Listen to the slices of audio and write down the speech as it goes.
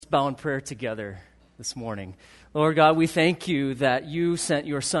bow in prayer together this morning. Lord God, we thank you that you sent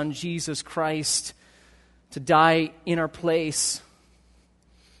your Son, Jesus Christ, to die in our place.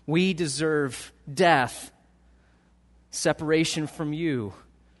 We deserve death, separation from you,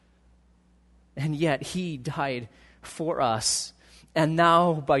 and yet he died for us. And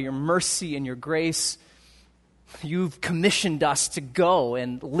now, by your mercy and your grace, you've commissioned us to go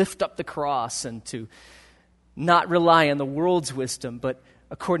and lift up the cross and to not rely on the world's wisdom, but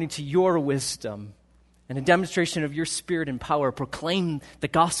according to your wisdom and a demonstration of your spirit and power, proclaim the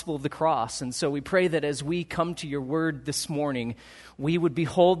gospel of the cross. And so we pray that as we come to your word this morning, we would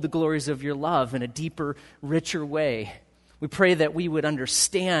behold the glories of your love in a deeper, richer way. We pray that we would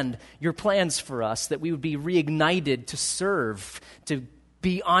understand your plans for us, that we would be reignited to serve, to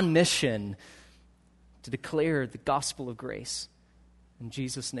be on mission, to declare the gospel of grace. In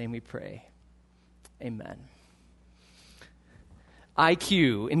Jesus' name we pray. Amen.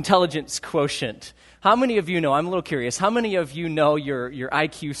 IQ, intelligence quotient. How many of you know, I'm a little curious, how many of you know your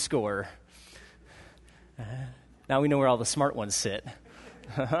IQ score? Now we know where all the smart ones sit.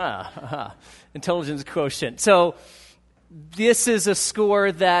 Intelligence quotient. So this is a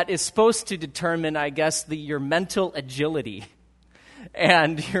score that is supposed to determine, I guess, your mental agility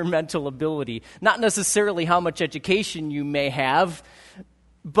and your mental ability. Not necessarily how much education you may have,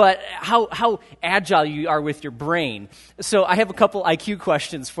 but how agile you are with your brain. So I have a couple IQ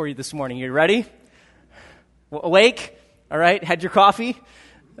questions for you this morning. You ready? Awake? All right. Had your coffee?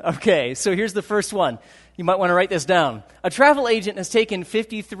 Okay. So here's the first one. You might want to write this down. A travel agent has taken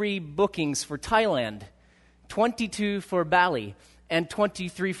 53 bookings for Thailand, 22 for Bali, and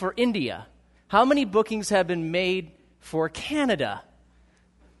 23 for India. How many bookings have been made for Canada?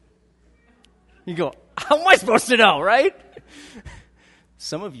 You go, how am I supposed to know, right?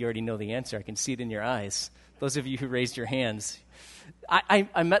 Some of you already know the answer. I can see it in your eyes. Those of you who raised your hands.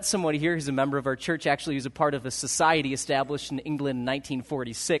 I met somebody here who's a member of our church, actually, who's a part of a society established in England in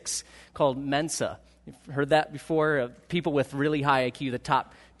 1946 called Mensa. You've heard that before? People with really high IQ, the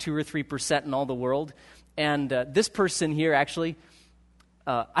top 2 or 3% in all the world. And this person here, actually,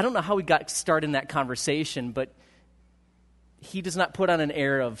 I don't know how we got started in that conversation, but he does not put on an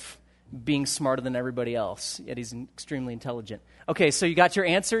air of being smarter than everybody else, yet he's extremely intelligent. Okay, so you got your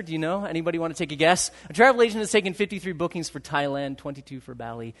answer? Do you know? Anybody want to take a guess? A travel agent has taken 53 bookings for Thailand, 22 for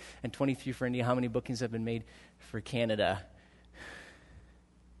Bali, and 23 for India. How many bookings have been made for Canada?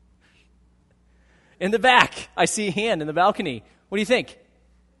 In the back, I see a hand in the balcony. What do you think?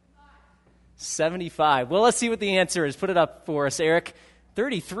 75. Well, let's see what the answer is. Put it up for us, Eric.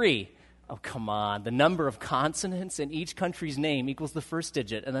 33. Oh, come on. The number of consonants in each country's name equals the first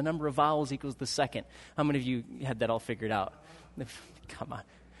digit, and the number of vowels equals the second. How many of you had that all figured out? Come on.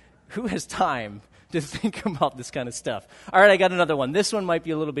 Who has time to think about this kind of stuff? All right, I got another one. This one might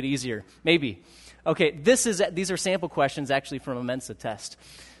be a little bit easier. Maybe. Okay, these are sample questions actually from a Mensa test.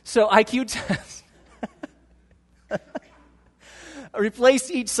 So IQ test. Replace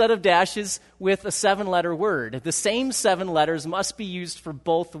each set of dashes with a 7-letter word. The same 7 letters must be used for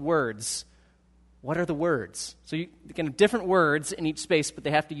both words. What are the words? So you can have different words in each space, but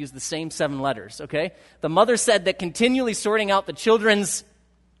they have to use the same 7 letters, okay? The mother said that continually sorting out the children's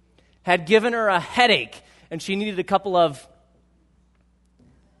had given her a headache, and she needed a couple of...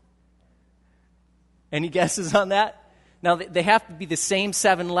 Any guesses on that? Now, they have to be the same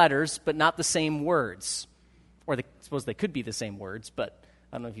 7 letters, but not the same words. Or I suppose they could be the same words, but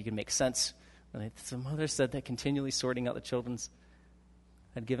I don't know if you can make sense. The mother said that continually sorting out the children's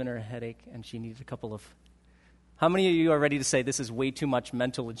had given her a headache, and she needed a couple of... How many of you are ready to say this is way too much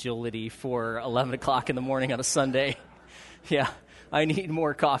mental agility for 11 o'clock in the morning on a Sunday? Yeah, I need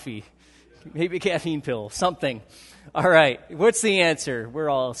more coffee. Maybe a caffeine pill, something. All right, what's the answer? We're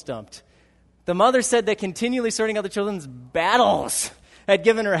all stumped. The mother said that continually sorting out the children's battles had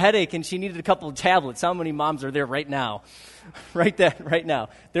given her a headache, and she needed a couple of tablets. How many moms are there right now? Right now.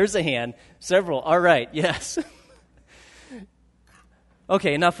 There's a hand. Several. All right, yes.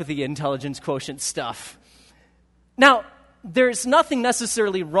 Okay, enough with the intelligence quotient stuff. Now, there's nothing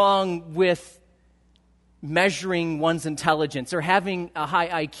necessarily wrong with measuring one's intelligence or having a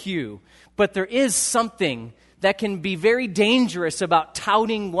high IQ, but there is something that can be very dangerous about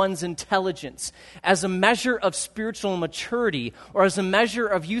touting one's intelligence as a measure of spiritual maturity or as a measure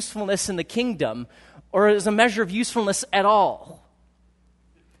of usefulness in the kingdom or as a measure of usefulness at all.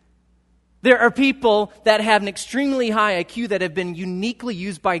 There are people that have an extremely high IQ that have been uniquely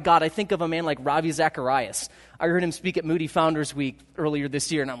used by God. I think of a man like Ravi Zacharias. I heard him speak at Moody Founders Week earlier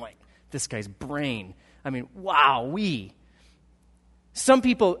this year, and I'm like, this guy's brain. I mean, wow-wee. Some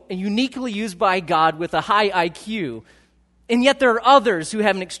people uniquely used by God with a high IQ. And yet there are others who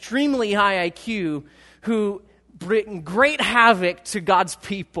have an extremely high IQ who bring great havoc to God's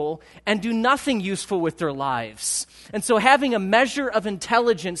people and do nothing useful with their lives. And so having a measure of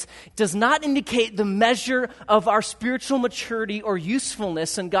intelligence does not indicate the measure of our spiritual maturity or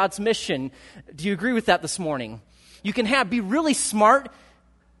usefulness in God's mission. Do you agree with that this morning? You can be really smart,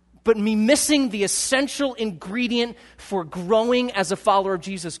 but be missing the essential ingredient for growing as a follower of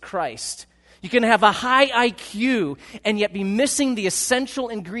Jesus Christ. You can have a high IQ and yet be missing the essential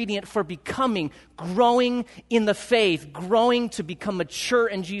ingredient for becoming, growing in the faith, growing to become mature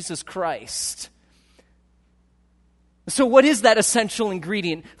in Jesus Christ. So what is that essential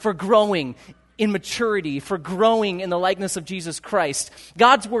ingredient for growing in maturity, for growing in the likeness of Jesus Christ?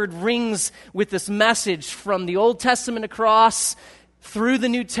 God's word rings with this message from the Old Testament across through the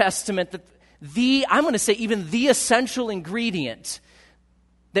New Testament that I'm going to say even the essential ingredient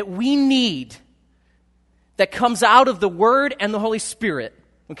that we need that comes out of the Word and the Holy Spirit,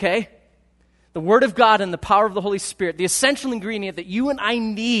 okay? The Word of God and the power of the Holy Spirit, the essential ingredient that you and I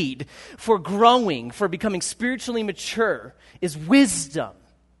need for growing, for becoming spiritually mature, is wisdom.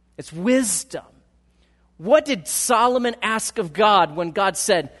 It's wisdom. What did Solomon ask of God when God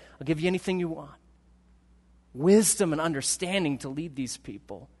said, I'll give you anything you want? Wisdom and understanding to lead these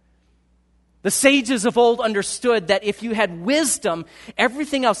people. The sages of old understood that if you had wisdom,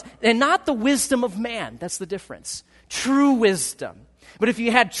 everything else, and not the wisdom of man, that's the difference. True wisdom. But if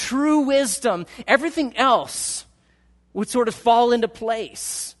you had true wisdom, everything else would sort of fall into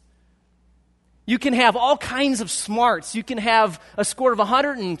place. You can have all kinds of smarts. You can have a score of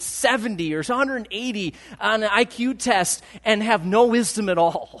 170 or 180 on an IQ test and have no wisdom at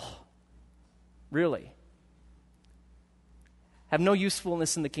all. Really. Have no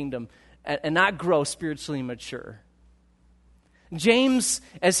usefulness in the kingdom and not grow spiritually mature. James,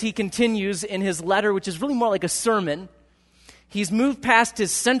 as he continues in his letter, which is really more like a sermon, he's moved past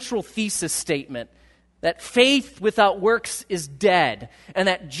his central thesis statement that faith without works is dead, and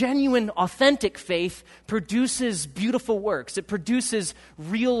that genuine, authentic faith produces beautiful works. It produces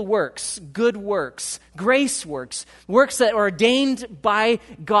real works, good works, grace works, works that are ordained by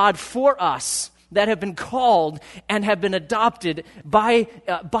God for us, that have been called and have been adopted by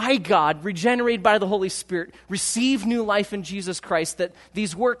God, regenerated by the Holy Spirit, receive new life in Jesus Christ, that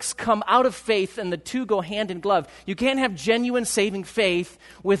these works come out of faith and the two go hand in glove. You can't have genuine saving faith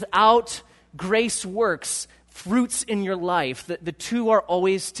without grace works, fruits in your life. The two are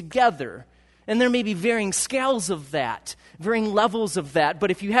always together. And there may be varying scales of that, varying levels of that, but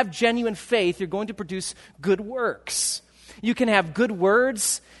if you have genuine faith, you're going to produce good works. You can have good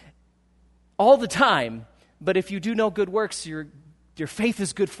words all the time, but if you do no good works, your faith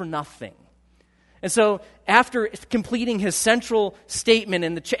is good for nothing. And so after completing his central statement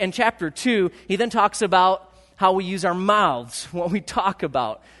in chapter 2, he then talks about how we use our mouths, what we talk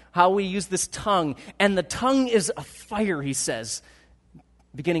about, how we use this tongue. And the tongue is a fire, he says,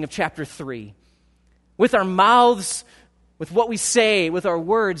 beginning of chapter 3. With our mouths, with what we say, with our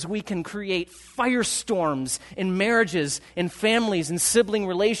words, we can create firestorms in marriages, in families, in sibling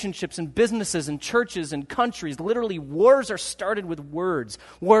relationships, in businesses, in churches, in countries. Literally, wars are started with words.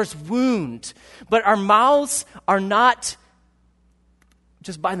 Wars wound. But our mouths are not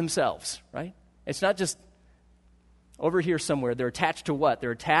just by themselves, right? It's not just over here somewhere. They're attached to what? They're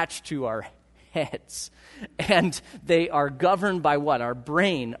attached to our heads. And they are governed by what? Our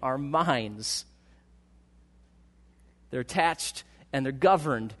brain, our minds. They're attached and they're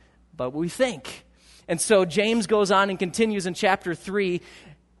governed by what we think. And so James goes on and continues in chapter 3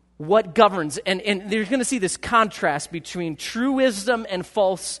 what governs. And you're going to see this contrast between true wisdom and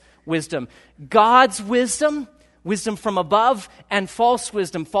false wisdom. God's wisdom, wisdom from above, and false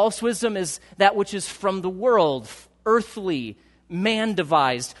wisdom. False wisdom is that which is from the world, earthly,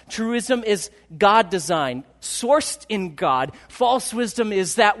 man-devised. True wisdom is God-designed, sourced in God. False wisdom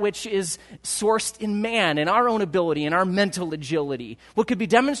is that which is sourced in man, in our own ability, in our mental agility. What could be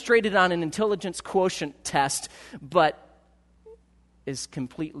demonstrated on an intelligence quotient test, but is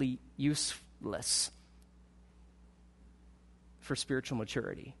completely useless for spiritual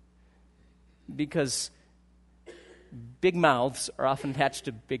maturity. Because big mouths are often attached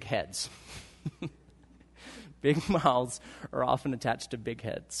to big heads. Big mouths are often attached to big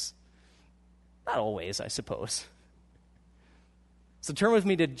heads. Not always, I suppose. So turn with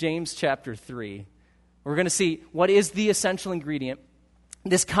me to James chapter 3. We're going to see what is the essential ingredient,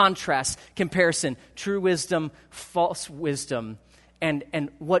 this contrast, comparison, true wisdom, false wisdom, and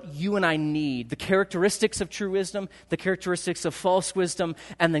what you and I need, the characteristics of true wisdom, the characteristics of false wisdom,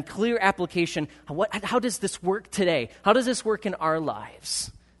 and then clear application. How does this work today? How does this work in our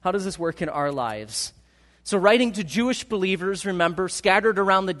lives? How does this work in our lives? So writing to Jewish believers, remember, scattered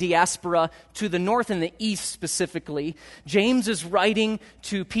around the diaspora to the north and the east specifically, James is writing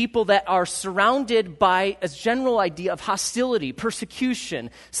to people that are surrounded by a general idea of hostility,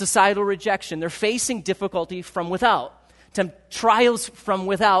 persecution, societal rejection. They're facing difficulty from without, trials from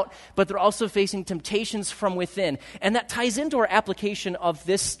without, but they're also facing temptations from within. And that ties into our application of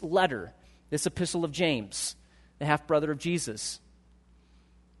this letter, this epistle of James, the half-brother of Jesus.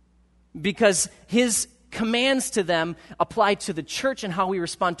 Because his commands to them apply to the church and how we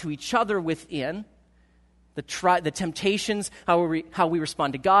respond to each other within, the temptations, how we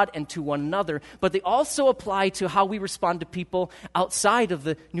respond to God and to one another, but they also apply to how we respond to people outside of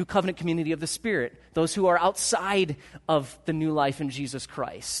the new covenant community of the Spirit, those who are outside of the new life in Jesus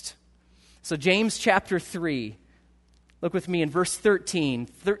Christ. So James chapter 3, look with me in verse 13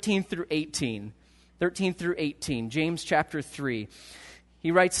 through 18. 13 through 18, James chapter 3. He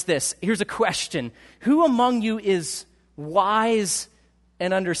writes this. Here's a question. Who among you is wise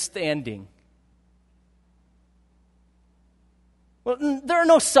and understanding? Well, there are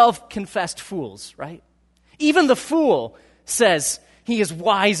no self-confessed fools, right? Even the fool says he is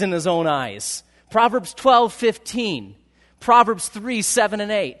wise in his own eyes. Proverbs 12:15. Proverbs 3:7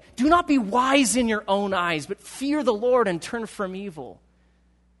 and 8. Do not be wise in your own eyes, but fear the Lord and turn from evil.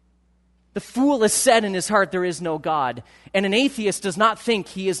 The fool has said in his heart, there is no God. And an atheist does not think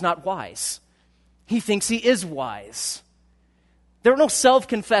he is not wise. He thinks he is wise. There are no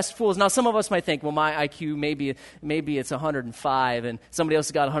self-confessed fools. Now, some of us might think, well, my IQ, maybe it's 105, and somebody else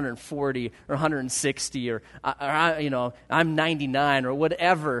has got 140 or 160, or I'm 99 or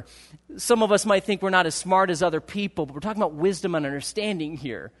whatever. Some of us might think we're not as smart as other people, but we're talking about wisdom and understanding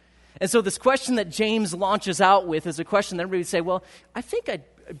here. And so this question that James launches out with is a question that everybody would say, well, I think I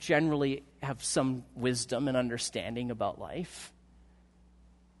generally have some wisdom and understanding about life.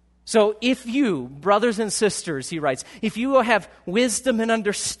 So if you, brothers and sisters, he writes, if you have wisdom and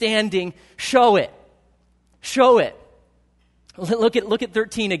understanding, show it. Show it. Look at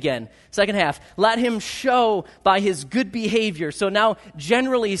 13 again, second half. Let him show by his good behavior. So now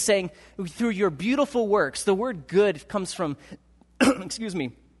generally he's saying, through your beautiful works. The word good comes from,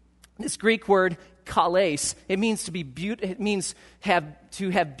 this Greek word, kales. It means to be it means to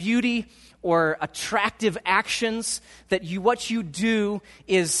have beauty or attractive actions. That what you do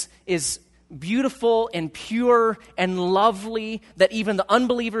is beautiful and pure and lovely. That even the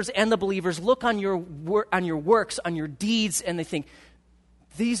unbelievers and the believers look on your works, on your deeds, and they think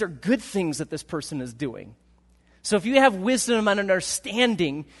these are good things that this person is doing. So if you have wisdom and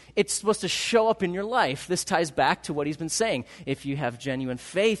understanding, it's supposed to show up in your life. This ties back to what he's been saying. If you have genuine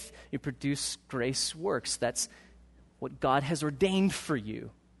faith, you produce grace works. That's what God has ordained for you.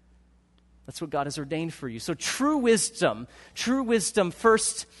 That's what God has ordained for you. So true wisdom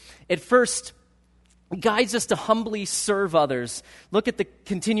first guides us to humbly serve others. Look at the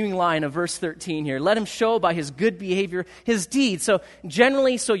continuing line of verse 13 here. Let him show by his good behavior his deeds. So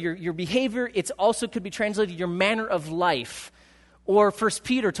generally, your behavior, it also could be translated your manner of life. Or 1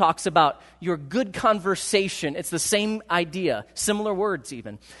 Peter talks about your good conversation. It's the same idea, similar words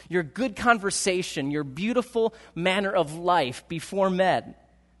even. Your good conversation, your beautiful manner of life before men.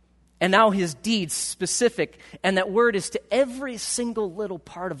 And now his deeds specific. And that word is to every single little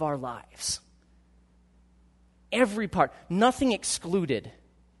part of our lives. Every part, nothing excluded,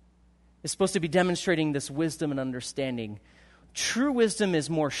 is supposed to be demonstrating this wisdom and understanding. True wisdom is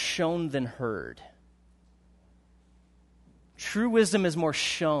more shown than heard. True wisdom is more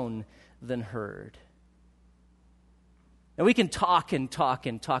shown than heard. And we can talk and talk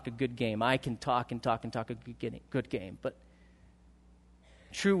and talk a good game. I can talk and talk and talk a good game. But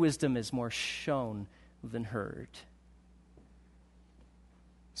true wisdom is more shown than heard.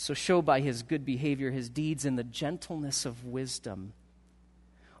 So show by his good behavior his deeds in the gentleness of wisdom,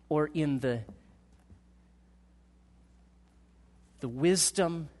 or in the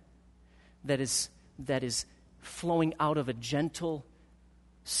wisdom that is flowing out of a gentle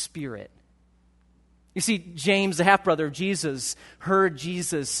spirit. You see, James, the half-brother of Jesus, heard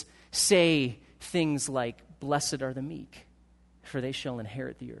Jesus say things like, "Blessed are the meek, for they shall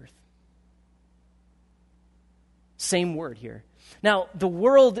inherit the earth." Same word here. Now, the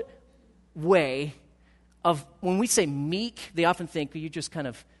world way of, when we say meek, they often think you're just kind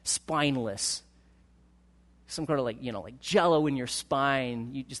of spineless. Some kind of like jello in your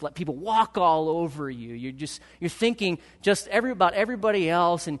spine. You just let people walk all over you. You're thinking just about everybody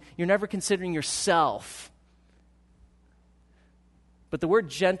else, and you're never considering yourself. But the word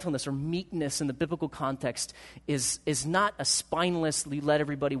gentleness or meekness in the biblical context is not a spineless, you let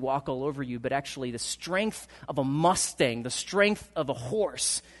everybody walk all over you, but actually the strength of a Mustang, the strength of a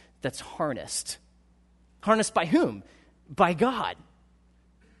horse that's harnessed. Harnessed by whom? By God.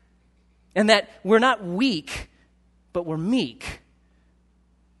 And that we're not weak, but we're meek.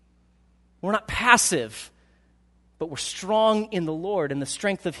 We're not passive, but we're strong in the Lord and the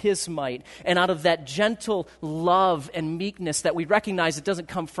strength of His might. And out of that gentle love and meekness that we recognize it doesn't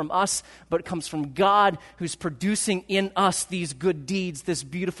come from us, but it comes from God who's producing in us these good deeds, this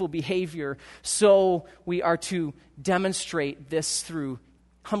beautiful behavior. So we are to demonstrate this through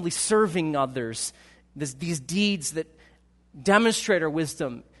humbly serving others. These deeds that demonstrate our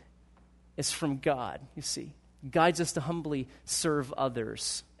wisdom is from God, you see. Guides us to humbly serve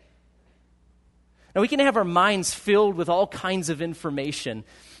others. Now, we can have our minds filled with all kinds of information.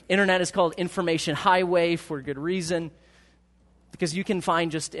 Internet is called information highway for good reason, because you can find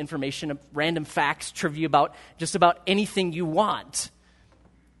just information, random facts, trivia about just about anything you want.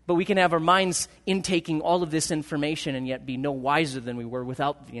 But we can have our minds intaking all of this information and yet be no wiser than we were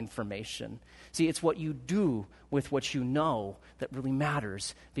without the information. See, it's what you do with what you know that really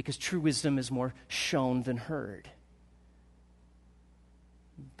matters, because true wisdom is more shown than heard.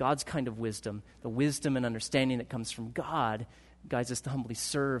 God's kind of wisdom, the wisdom and understanding that comes from God, guides us to humbly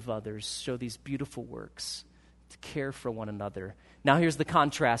serve others, show these beautiful works, to care for one another. Now here's the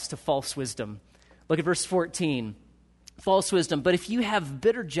contrast to false wisdom. Look at verse 14. False wisdom. But if you have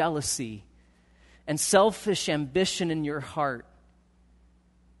bitter jealousy and selfish ambition in your heart,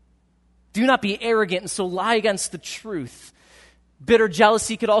 do not be arrogant and so lie against the truth. Bitter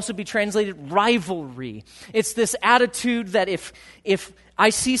jealousy could also be translated rivalry. It's this attitude that if I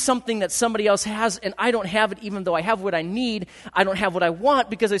see something that somebody else has and I don't have it, even though I have what I need, I don't have what I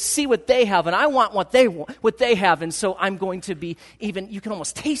want because I see what they have and I want what they have, and so I'm going to be even, you can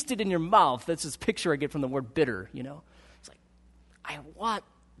almost taste it in your mouth. That's this picture I get from the word bitter, you know. It's like, I want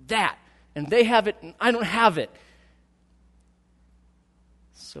that, and they have it and I don't have it.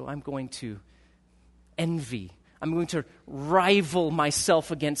 So I'm going to envy. I'm going to rival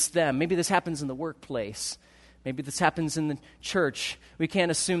myself against them. Maybe this happens in the workplace. Maybe this happens in the church. We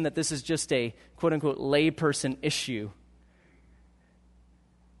can't assume that this is just a quote-unquote layperson issue.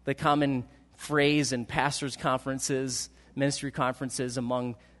 The common phrase in pastors' conferences, ministry conferences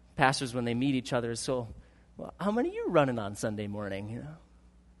among pastors when they meet each other is, so, well, how many are you running on Sunday morning? You know?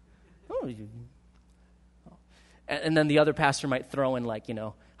 And then the other pastor might throw in, like, you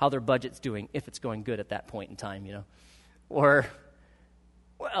know, how their budget's doing, if it's going good at that point in time, you know. Or,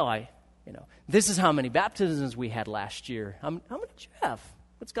 well, this is how many baptisms we had last year. How many did you have?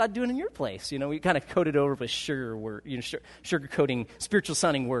 What's God doing in your place? You know, we kind of coated over with sugar-coating,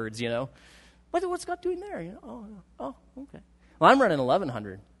 spiritual-sounding words, you know. What's God doing there? You know, oh, okay. Well, I'm running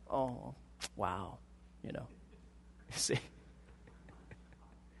 1,100. Oh, wow, you know. You see,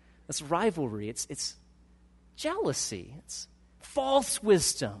 that's rivalry. It's jealousy. It's false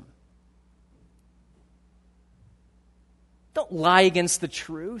wisdom. Don't lie against the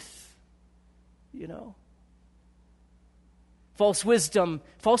truth, you know. False wisdom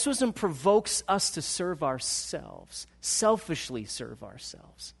provokes us to serve ourselves, selfishly serve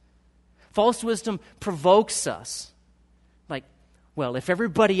ourselves. False wisdom provokes us. Like, well, if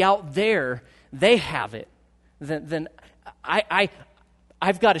everybody out there, they have it, then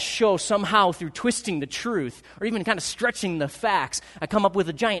I've got to show somehow through twisting the truth or even kind of stretching the facts. I come up with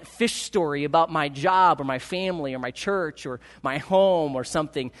a giant fish story about my job or my family or my church or my home or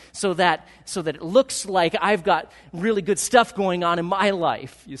something so that it looks like I've got really good stuff going on in my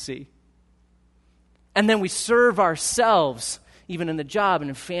life, you see. And then we serve ourselves even in the job and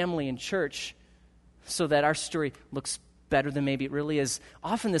in family and church so that our story looks better than maybe it really is.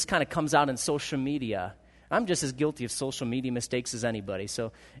 Often this kind of comes out in social media. I'm just as guilty of social media mistakes as anybody.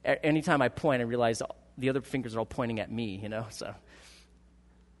 So anytime I point, I realize the other fingers are all pointing at me, you know. So,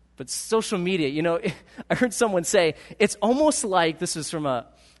 but social media, you know, I heard someone say, it's almost like, this is from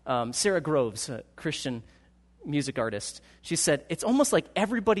Sarah Groves, a Christian music artist. She said, it's almost like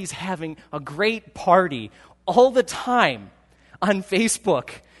everybody's having a great party all the time on Facebook.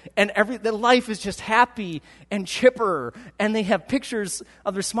 And their life is just happy and chipper, and they have pictures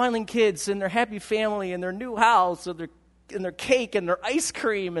of their smiling kids and their happy family and their new house and their cake and their ice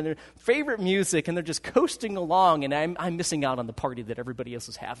cream and their favorite music, and they're just coasting along, and I'm missing out on the party that everybody else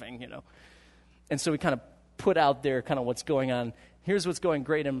is having, you know. And so we kind of put out there kind of what's going on. Here's what's going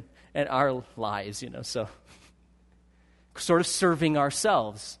great in our lives, you know. So sort of serving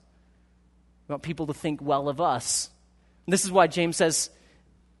ourselves. We want people to think well of us. And this is why James says,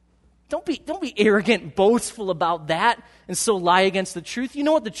 Don't be arrogant and boastful about that and so lie against the truth. You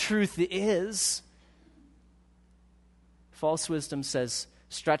know what the truth is. False wisdom says,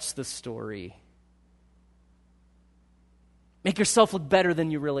 stretch the story. Make yourself look better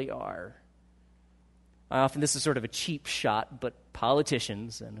than you really are. This is sort of a cheap shot, but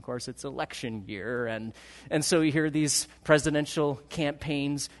politicians, and of course it's election year, and so you hear these presidential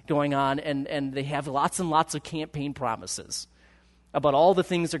campaigns going on, and they have lots and lots of campaign promises about all the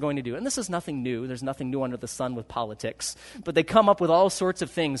things they're going to do. And this is nothing new. There's nothing new under the sun with politics. But they come up with all sorts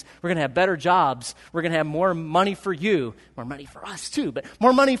of things. We're going to have better jobs. We're going to have more money for you. More money for us too, but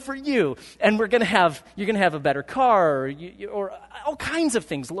more money for you. And you're going to have a better car, or all kinds of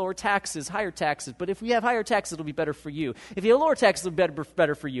things. Lower taxes, higher taxes. But if we have higher taxes, it'll be better for you. If you have lower taxes, it'll be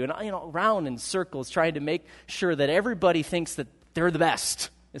better for you. And round in circles, trying to make sure that everybody thinks that they're the best,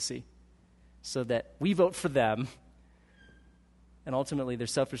 you see, so that we vote for them. And ultimately, they're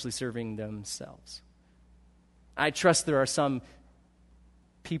selfishly serving themselves. I trust there are some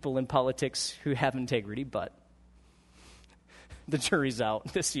people in politics who have integrity, but the jury's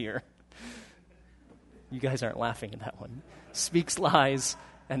out this year. You guys aren't laughing at that one. Speaks lies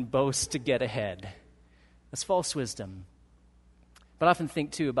and boasts to get ahead. That's false wisdom. But I often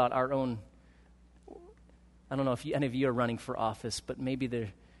think, too, about our own. I don't know if any of you are running for office, but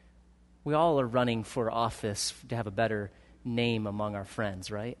maybe we all are running for office to have a better name among our friends,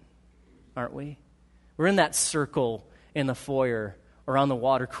 right? Aren't we? We're in that circle in the foyer, or on the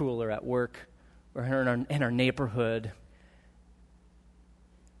water cooler at work, or in our neighborhood,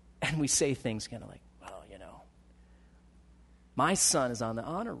 and we say things kind of like, well, my son is on the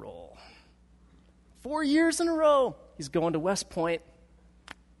honor roll. 4 years in a row, he's going to West Point.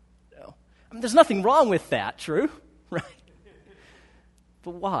 There's nothing wrong with that, true? Right?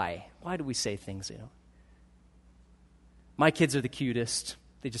 But why? Why do we say things, My kids are the cutest.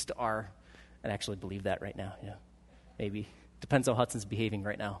 They just are. I actually believe that right now. Maybe. Depends how Hudson's behaving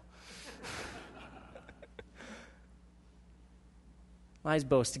right now. Lies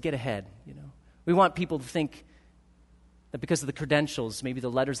boast to get ahead, We want people to think that because of the credentials, maybe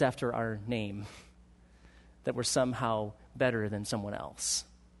the letters after our name, that we're somehow better than someone else.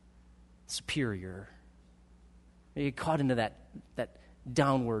 Superior. You get caught into that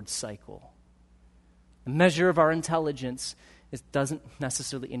downward cycle. The measure of our intelligence doesn't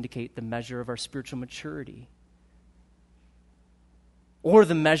necessarily indicate the measure of our spiritual maturity or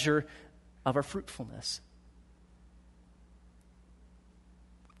the measure of our fruitfulness.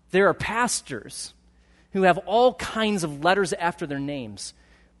 There are pastors who have all kinds of letters after their names,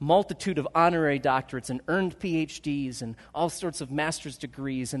 multitude of honorary doctorates and earned PhDs and all sorts of master's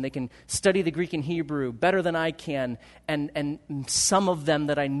degrees, and they can study the Greek and Hebrew better than I can, and some of them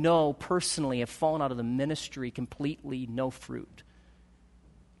that I know personally have fallen out of the ministry completely, no fruit,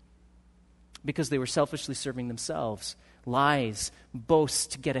 because they were selfishly serving themselves. Lies, boasts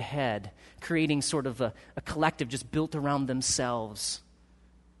to get ahead, creating sort of a collective just built around themselves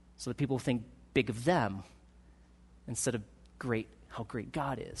so that people think big of them instead of how great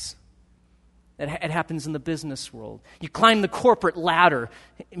God is. It happens in the business world. You climb the corporate ladder.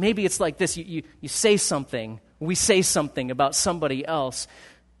 Maybe it's like this. You say something. We say something about somebody else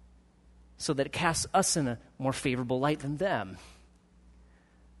so that it casts us in a more favorable light than them.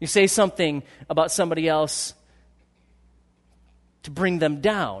 You say something about somebody else to bring them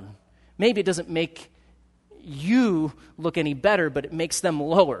down. Maybe it doesn't make you look any better, but it makes them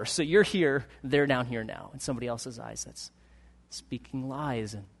lower. So you're here, they're down here now. In somebody else's eyes, that's speaking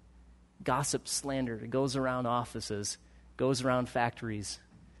lies and gossip, slander. It goes around offices, goes around factories,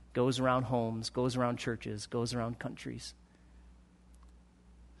 goes around homes, goes around churches, goes around countries,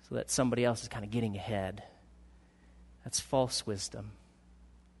 so that somebody else is kind of getting ahead. That's false wisdom.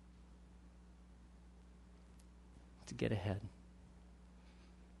 To get ahead.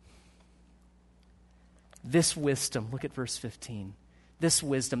 This wisdom, look at verse 15. This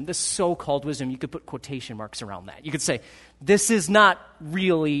wisdom, this so-called wisdom, you could put quotation marks around that. You could say, this is not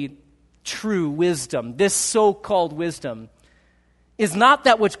really true wisdom. This so-called wisdom is not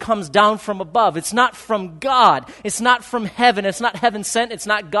that which comes down from above. It's not from God. It's not from heaven. It's not heaven sent. It's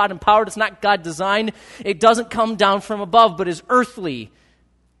not God empowered. It's not God designed. It doesn't come down from above, but is earthly,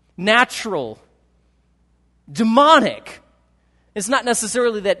 natural, demonic. It's not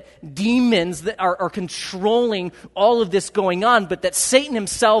necessarily that demons that are controlling all of this going on, but that Satan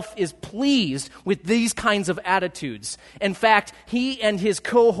himself is pleased with these kinds of attitudes. In fact, he and his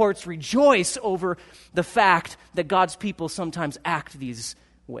cohorts rejoice over the fact that God's people sometimes act these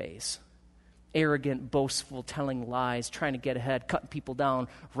ways. Arrogant, boastful, telling lies, trying to get ahead, cutting people down,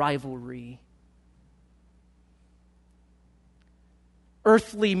 rivalry.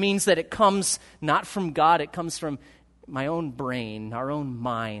 Earthly means that it comes not from God, it comes from my own brain, our own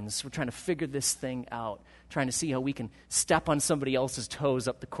minds. We're trying to figure this thing out, trying to see how we can step on somebody else's toes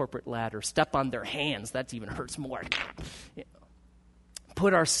up the corporate ladder, step on their hands. That even hurts more.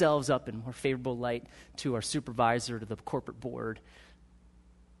 put ourselves up in more favorable light to our supervisor, to the corporate board,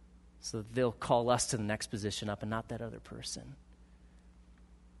 so that they'll call us to the next position up and not that other person.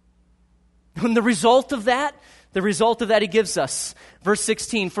 And the result of that he gives us, verse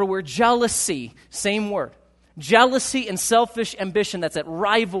 16, for where jealousy, same word, jealousy and selfish ambition, that's that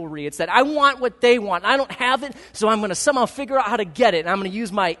rivalry. It's that I want what they want. I don't have it, so I'm going to somehow figure out how to get it. And I'm going to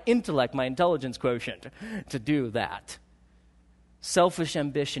use my intellect, my intelligence quotient, to do that. Selfish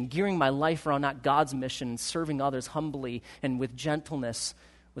ambition, gearing my life around not God's mission, serving others humbly and with gentleness,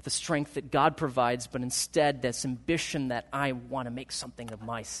 with the strength that God provides, but instead this ambition that I want to make something of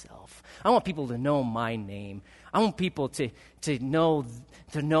myself. I want people to know my name. I want people to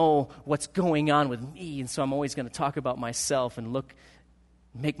know what's going on with me, and so I'm always going to talk about myself and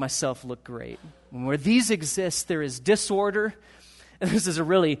make myself look great. And where these exist, there is disorder. And this is a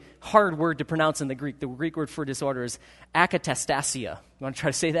really hard word to pronounce in the Greek. The Greek word for disorder is akatastasia. You want to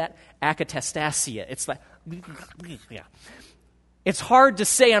try to say that? Akatastasia. It's like, yeah. It's hard to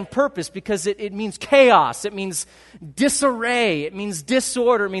say on purpose because it means chaos. It means disarray. It means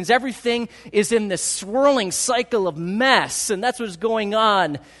disorder. It means everything is in this swirling cycle of mess. And that's what's going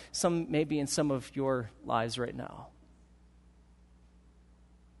on maybe in some of your lives right now.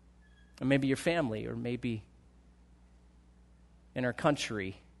 Or maybe your family, or maybe in our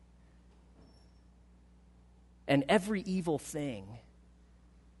country. And every evil thing,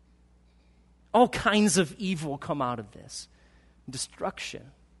 all kinds of evil come out of this.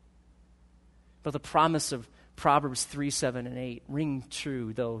 Destruction. But the promise of Proverbs 3, 7, and 8 ring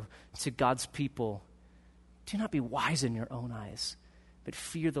true, though, to God's people. Do not be wise in your own eyes, but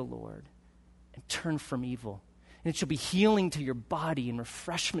fear the Lord and turn from evil. And it shall be healing to your body and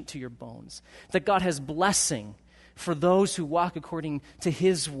refreshment to your bones. That God has blessing for those who walk according to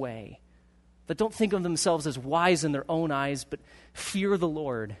his way. That don't think of themselves as wise in their own eyes, but fear the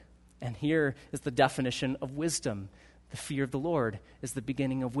Lord. And here is the definition of wisdom. The fear of the Lord is the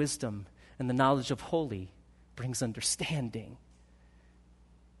beginning of wisdom, and the knowledge of holy brings understanding.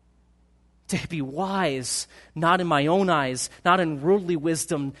 To be wise, not in my own eyes, not in worldly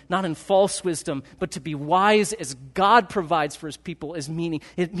wisdom, not in false wisdom, but to be wise as God provides for his people it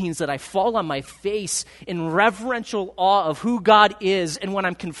means that I fall on my face in reverential awe of who God is, and when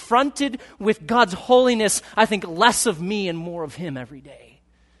I'm confronted with God's holiness, I think less of me and more of him every day.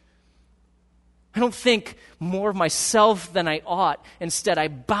 I don't think more of myself than I ought. Instead, I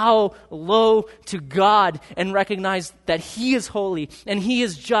bow low to God and recognize that he is holy and he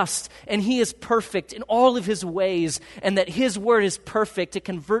is just and he is perfect in all of his ways, and that his word is perfect. It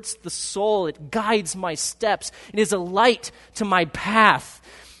converts the soul. It guides my steps. It is a light to my path.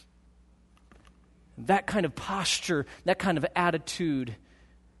 That kind of posture, that kind of attitude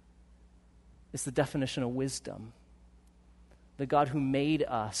is the definition of wisdom. The God who made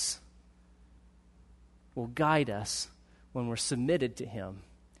us will guide us when we're submitted to him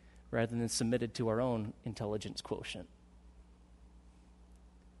rather than submitted to our own intelligence quotient.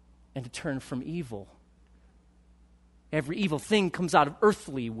 And to turn from evil. Every evil thing comes out of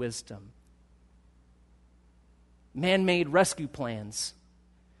earthly wisdom. Man-made rescue plans.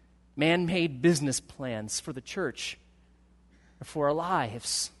 Man-made business plans for the church or for our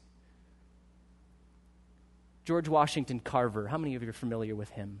lives. George Washington Carver, how many of you are familiar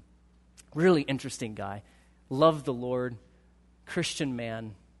with him? Really interesting guy. Loved the Lord. Christian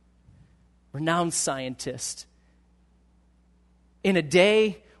man. Renowned scientist. In a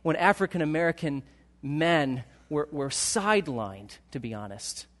day when African American men were sidelined, to be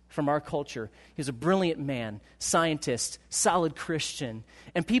honest, from our culture. He was a brilliant man, scientist, solid Christian.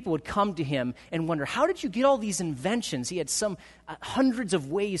 And people would come to him and wonder, how did you get all these inventions? He had hundreds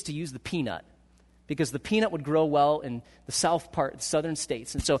of ways to use the peanut, because the peanut would grow well in the southern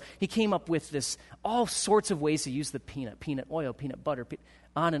states. And so he came up with all sorts of ways to use the peanut oil, peanut butter,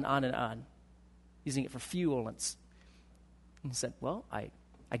 on and on and on, using it for fuel. And he said, well, I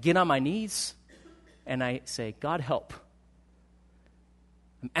get on my knees and I say, God help.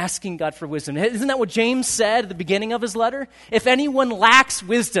 I'm asking God for wisdom. Isn't that what James said at the beginning of his letter? If anyone lacks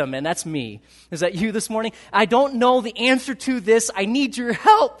wisdom, and that's me, is that you this morning? I don't know the answer to this. I need your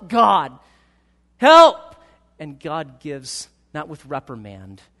help, God. Help! And God gives, not with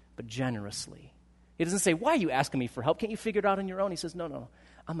reprimand, but generously. He doesn't say, why are you asking me for help? Can't you figure it out on your own? He says, no.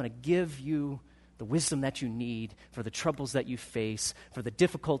 I'm going to give you the wisdom that you need for the troubles that you face, for the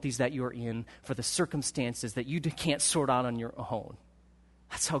difficulties that you're in, for the circumstances that you can't sort out on your own.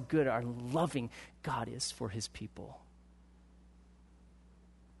 That's how good our loving God is for his people.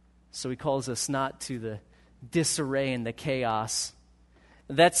 So he calls us not to the disarray and the chaos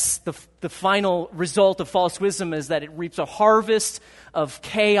That's the final result of false wisdom, is that it reaps a harvest of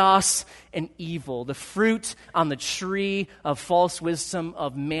chaos and evil. The fruit on the tree of false wisdom,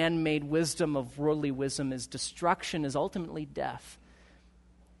 of man-made wisdom, of worldly wisdom is destruction, is ultimately death.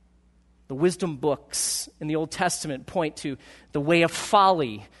 The wisdom books in the Old Testament point to the way of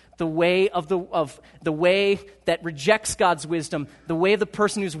folly, the way of the way that rejects God's wisdom, the way of the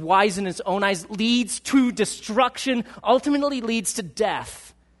person who's wise in his own eyes leads to destruction, ultimately leads to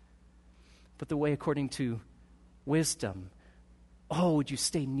death. But the way according to wisdom, oh, would you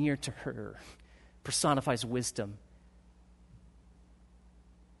stay near to her, personifies wisdom.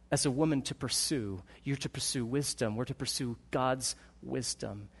 As a woman to pursue, you're to pursue wisdom. We're to pursue God's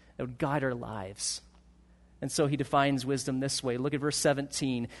wisdom that would guide our lives. And so he defines wisdom this way. Look at verse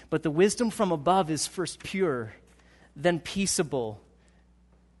 17. But the wisdom from above is first pure, then peaceable,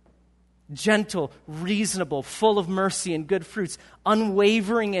 gentle, reasonable, full of mercy and good fruits,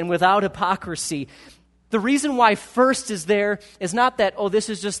 unwavering and without hypocrisy. The reason why first is there is not that, oh, this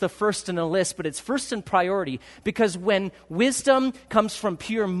is just the first in a list, but it's first in priority. Because when wisdom comes from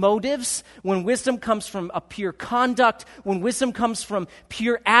pure motives, when wisdom comes from a pure conduct, when wisdom comes from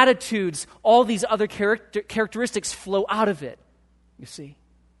pure attitudes, all these other characteristics flow out of it. You see?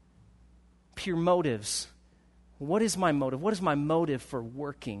 Pure motives. What is my motive? What is my motive for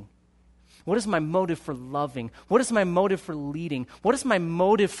working? What is my motive for loving? What is my motive for leading? What is my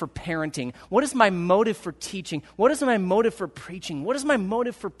motive for parenting? What is my motive for teaching? What is my motive for preaching? What is my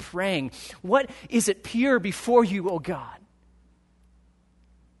motive for praying? What is it pure before you, O God?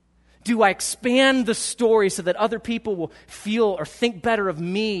 Do I expand the story so that other people will feel or think better of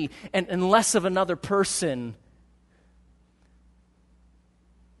me and less of another person?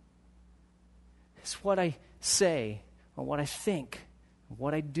 It's what I say or what I think, or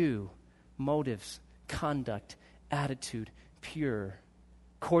what I do. Motives, conduct, attitude, pure,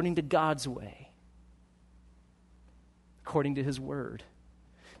 according to God's way, according to his word.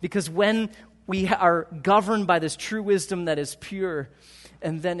 Because when we are governed by this true wisdom that is pure,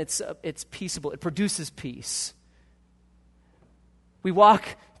 and then it's peaceable, it produces peace. We walk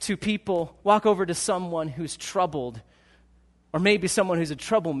over to someone who's troubled, or maybe someone who's a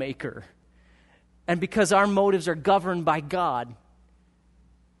troublemaker, and because our motives are governed by God,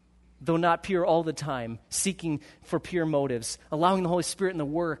 though not pure all the time, seeking for pure motives, allowing the Holy Spirit and the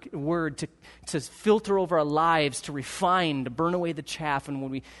Word to filter over our lives, to refine, to burn away the chaff. And when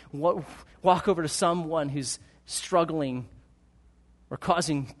we walk over to someone who's struggling or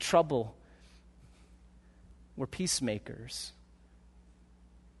causing trouble, we're peacemakers.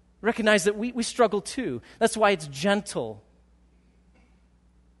 Recognize that we struggle too. That's why it's gentle.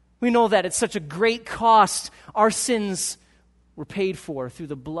 We know that it's such a great cost. Our sins were paid for through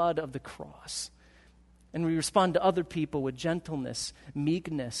the blood of the cross. And we respond to other people with gentleness,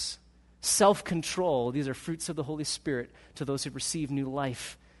 meekness, self-control. These are fruits of the Holy Spirit to those who receive new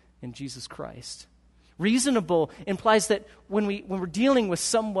life in Jesus Christ. Reasonable implies that when we're dealing with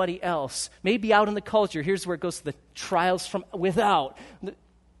somebody else, maybe out in the culture, here's where it goes to the trials from without.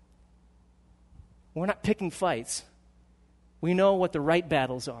 We're not picking fights. We know what the right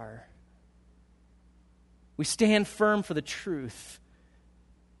battles are. We stand firm for the truth.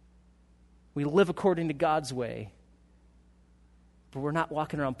 We live according to God's way. But we're not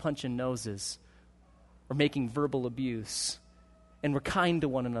walking around punching noses or making verbal abuse. And we're kind to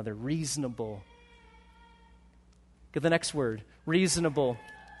one another, reasonable. Get the next word, reasonable,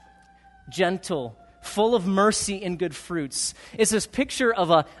 gentle, full of mercy and good fruits. It's this picture of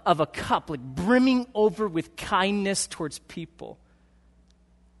a cup, like brimming over with kindness towards people.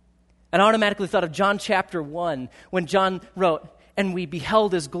 And I automatically thought of John chapter 1, when John wrote, "And we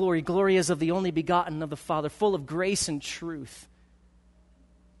beheld his glory, glory as of the only begotten of the Father, full of grace and truth."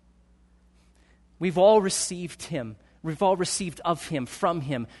 We've all received him. We've all received of him, from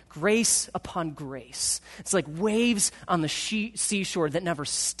him, grace upon grace. It's like waves on the seashore that never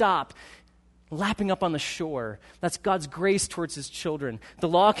stop, lapping up on the shore. That's God's grace towards his children. The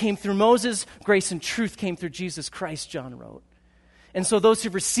law came through Moses, grace and truth came through Jesus Christ, John wrote. And so those who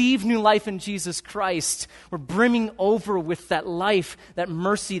receive new life in Jesus Christ, we're brimming over with that life, that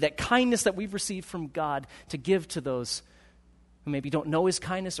mercy, that kindness that we've received from God to give to those who maybe don't know his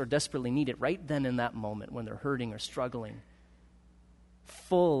kindness or desperately need it right then in that moment when they're hurting or struggling.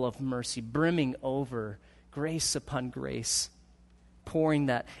 Full of mercy, brimming over, grace upon grace, pouring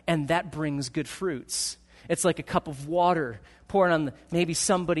that. And that brings good fruits. It's like a cup of water pouring on maybe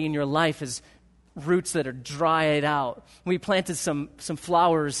somebody in your life is roots that are dried out. We planted some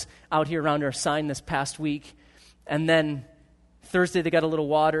flowers out here around our sign this past week, and then Thursday they got a little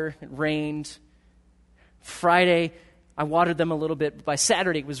water, it rained. Friday, I watered them a little bit. But by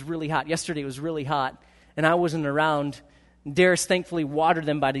Saturday, it was really hot. Yesterday, it was really hot, and I wasn't around. Darius thankfully watered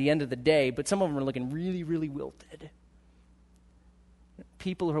them by the end of the day, but some of them are looking really, really wilted.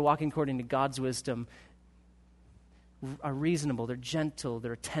 People who are walking according to God's wisdom are reasonable, they're gentle,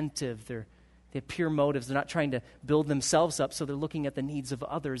 they're attentive, they have pure motives. They're not trying to build themselves up, so they're looking at the needs of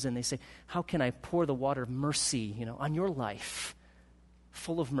others, and they say, how can I pour the water of mercy, on your life,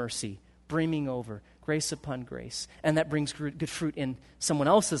 full of mercy, brimming over, grace upon grace, and that brings good fruit in someone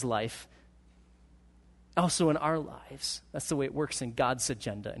else's life, also in our lives. That's the way it works in God's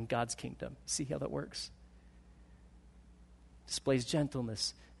agenda, in God's kingdom. See how that works? Displays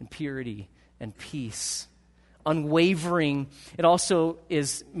gentleness and purity and peace. Unwavering, it also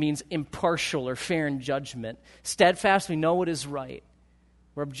means impartial or fair in judgment. Steadfast, we know what is right.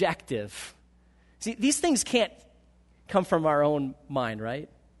 We're objective. See, these things can't come from our own mind, right?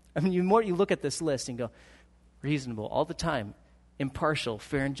 I mean, the more you look at this list and go, reasonable all the time, impartial,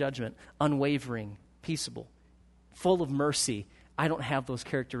 fair in judgment, unwavering, peaceable, full of mercy. I don't have those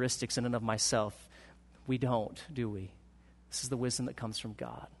characteristics in and of myself. We don't, do we? This is the wisdom that comes from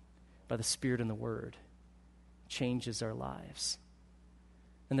God by the Spirit and the Word. Changes our lives.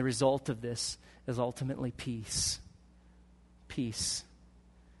 And the result of this is ultimately peace. Peace.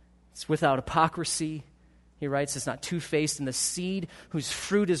 It's without hypocrisy. He writes, it's not two-faced, and the seed whose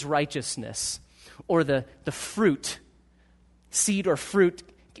fruit is righteousness, or the fruit. Seed or fruit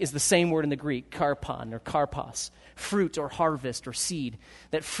is the same word in the Greek, karpon or karpos, fruit or harvest or seed.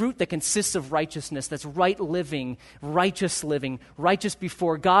 That fruit that consists of righteousness, that's right living, righteous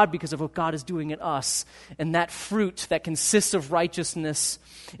before God because of what God is doing in us. And that fruit that consists of righteousness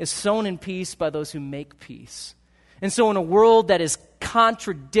is sown in peace by those who make peace. And so in a world that is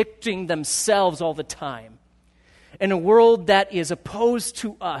contradicting themselves all the time, in a world that is opposed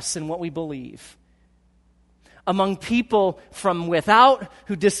to us and what we believe, among people from without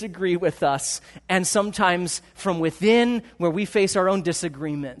who disagree with us, and sometimes from within where we face our own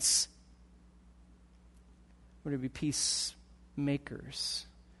disagreements. We're to be peacemakers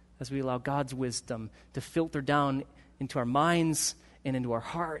as we allow God's wisdom to filter down into our minds and into our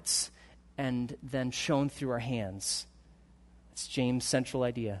hearts and then shown through our hands. That's James' central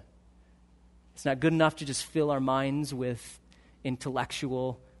idea. It's not good enough to just fill our minds with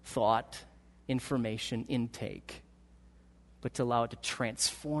intellectual thought, information intake, but to allow it to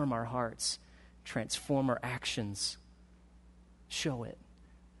transform our hearts, transform our actions, show it.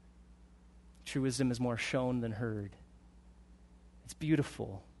 True wisdom is more shown than heard. It's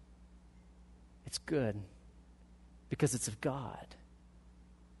beautiful. It's good because it's of God.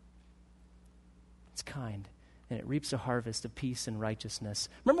 It's kind, and it reaps a harvest of peace and righteousness.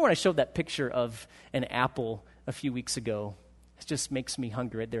 Remember when I showed that picture of an apple a few weeks ago? It just makes me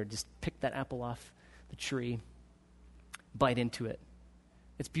hungry right there. Just pick that apple off the tree, bite into it.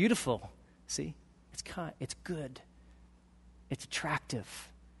 It's beautiful. See? It's kind. It's good. It's attractive.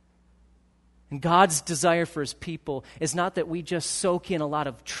 And God's desire for his people is not that we just soak in a lot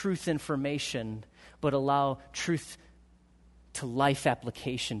of truth information, but allow truth to life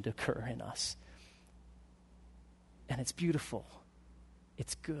application to occur in us. And it's beautiful.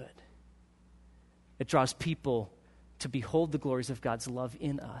 It's good. It draws people to behold the glories of God's love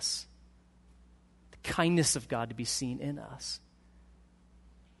in us, the kindness of God to be seen in us,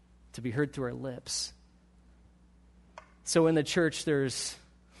 to be heard through our lips. So in the church, there's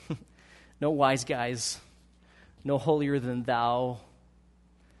no wise guys, no holier than thou,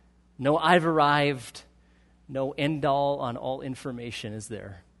 no I've arrived, no end all on all information is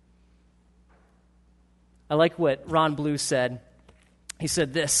there. I like what Ron Blue said. He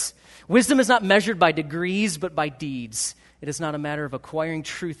said this: wisdom is not measured by degrees, but by deeds. It is not a matter of acquiring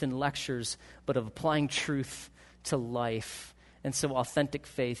truth in lectures, but of applying truth to life. And so authentic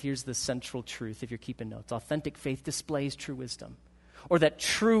faith, here's the central truth if you're keeping notes. Authentic faith displays true wisdom. Or that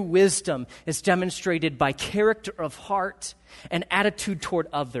true wisdom is demonstrated by character of heart and attitude toward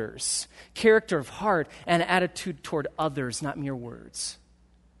others. Character of heart and attitude toward others, not mere words.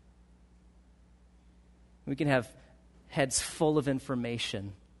 We can have heads full of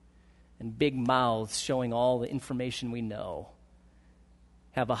information and big mouths showing all the information we know,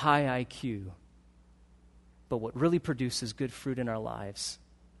 have a high IQ, but what really produces good fruit in our lives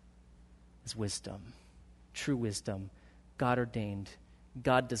is wisdom, true wisdom, God-ordained,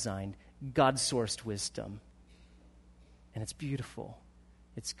 God-designed, God-sourced wisdom. And it's beautiful.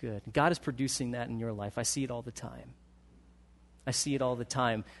 It's good. God is producing that in your life. I see it all the time. I see it all the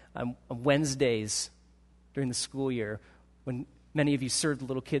time. On Wednesdays during the school year, when many of you serve the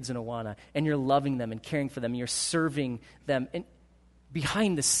little kids in Awana, and you're loving them and caring for them, and you're serving them in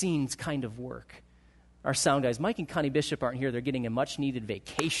behind the scenes kind of work. our sound guys. Mike and Connie Bishop aren't here. They're getting a much-needed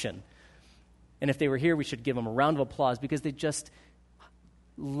vacation. And if they were here, we should give them a round of applause because they just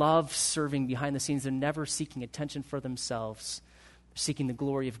love serving behind the scenes. They're never seeking attention for themselves. They're seeking the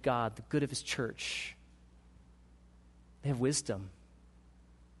glory of God, the good of his church. They have wisdom.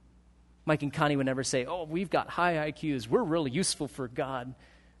 Mike and Connie would never say, oh, we've got high IQs. We're really useful for God.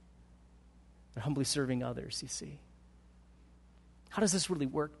 They're humbly serving others, you see. How does this really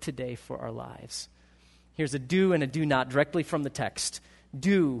work today for our lives? Here's a do and a do not directly from the text.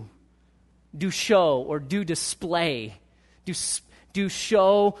 Do show or do display. Do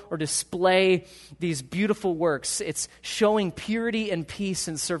show or display these beautiful works. It's showing purity and peace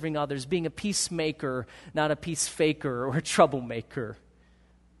in serving others, being a peacemaker, not a peace faker or a troublemaker.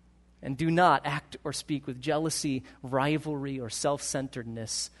 And do not act or speak with jealousy, rivalry, or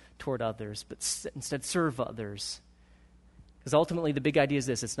self-centeredness toward others, but instead serve others. Because ultimately the big idea is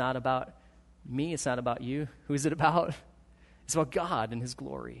this: it's not about me, it's not about you. Who is it about? It's about God and his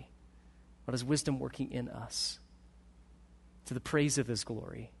glory, about his wisdom working in us to the praise of his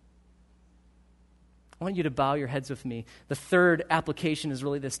glory. I want you to bow your heads with me. The third application is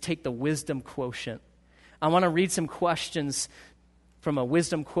really this: take the wisdom quotient. I want to read some questions from a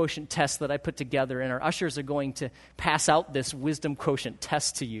wisdom quotient test that I put together, and our ushers are going to pass out this wisdom quotient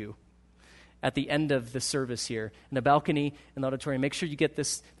test to you at the end of the service here in the balcony in the auditorium. Make sure you get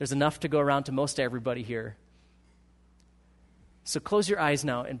this. There's enough to go around to most everybody here. So close your eyes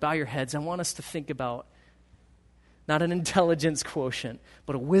now and bow your heads. I want us to think about not an intelligence quotient,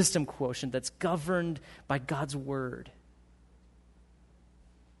 but a wisdom quotient that's governed by God's word.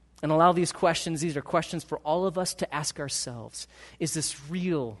 And allow these questions, these are questions for all of us to ask ourselves. Is this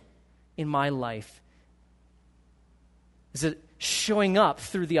real in my life? Is it showing up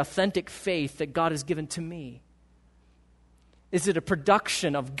through the authentic faith that God has given to me? Is it a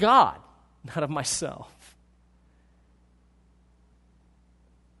production of God, not of myself?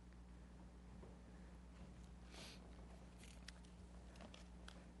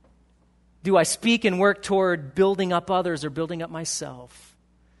 Do I speak and work toward building up others or building up myself?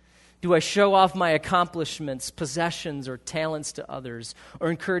 Do I show off my accomplishments, possessions, or talents to others,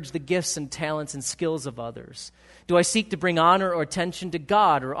 or encourage the gifts and talents and skills of others? Do I seek to bring honor or attention to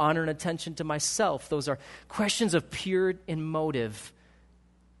God, or honor and attention to myself? Those are questions of pure in motive,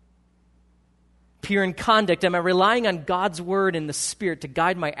 pure in conduct. Am I relying on God's word and the Spirit to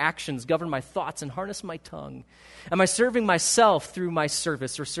guide my actions, govern my thoughts, and harness my tongue? Am I serving myself through my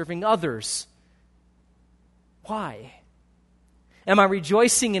service or serving others? Why? Am I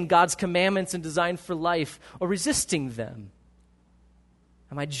rejoicing in God's commandments and design for life, or resisting them?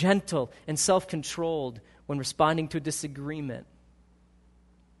 Am I gentle and self-controlled when responding to a disagreement?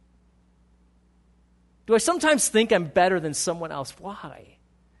 Do I sometimes think I'm better than someone else? Why?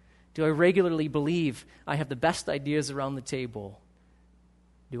 Do I regularly believe I have the best ideas around the table?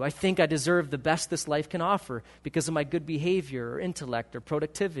 Do I think I deserve the best this life can offer because of my good behavior or intellect or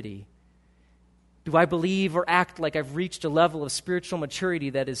productivity? Do I believe or act like I've reached a level of spiritual maturity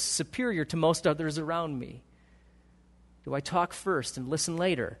that is superior to most others around me? Do I talk first and listen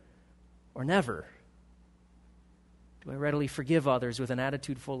later, or never? Do I readily forgive others with an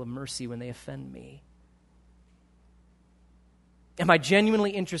attitude full of mercy when they offend me? Am I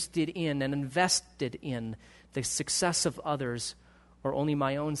genuinely interested in and invested in the success of others, or only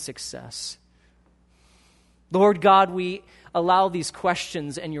my own success? Lord God, we allow these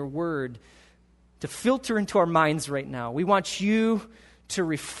questions and your word to filter into our minds right now. We want you to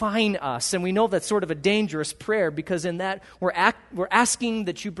refine us, and we know that's sort of a dangerous prayer, because in that we're asking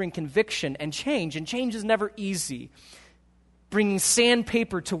that you bring conviction, and change is never easy. Bringing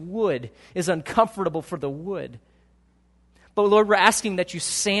sandpaper to wood is uncomfortable for the wood. But Lord, we're asking that you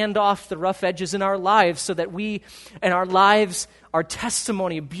sand off the rough edges in our lives, so that we and our lives are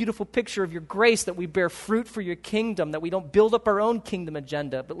testimony, a beautiful picture of your grace, that we bear fruit for your kingdom, that we don't build up our own kingdom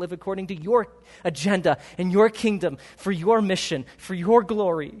agenda, but live according to your agenda and your kingdom, for your mission, for your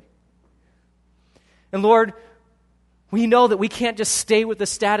glory. And Lord, we know that we can't just stay with the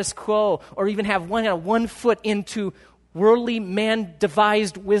status quo, or even have one foot into worldly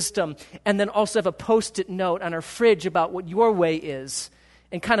man-devised wisdom, and then also have a Post-it note on our fridge about what your way is,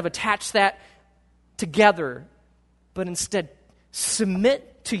 and kind of attach that together, but instead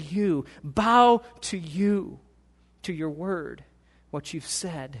submit to you, bow to you, to your word, what you've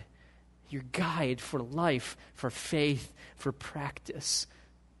said, your guide for life, for faith, for practice.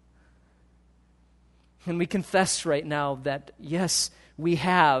 And we confess right now that, yes, we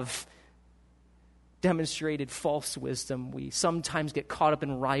have demonstrated false wisdom. We sometimes get caught up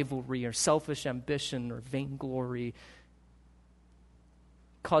in rivalry or selfish ambition or vainglory,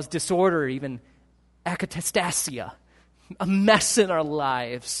 cause disorder even akatastasia, a mess in our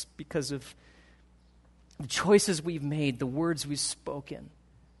lives because of the choices we've made, the words we've spoken,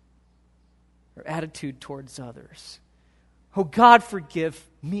 our attitude towards others. Oh God, forgive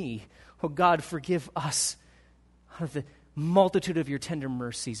me. Oh God, forgive us. Out of the multitude of your tender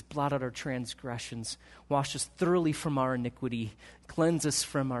mercies, blot out our transgressions, wash us thoroughly from our iniquity, cleanse us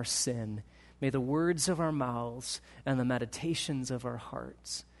from our sin. May the words of our mouths and the meditations of our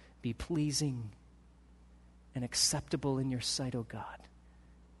hearts be pleasing and acceptable in your sight, O God,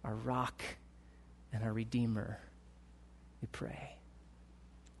 our rock and our Redeemer, we pray.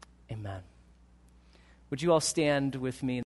 Amen. Would you all stand with me?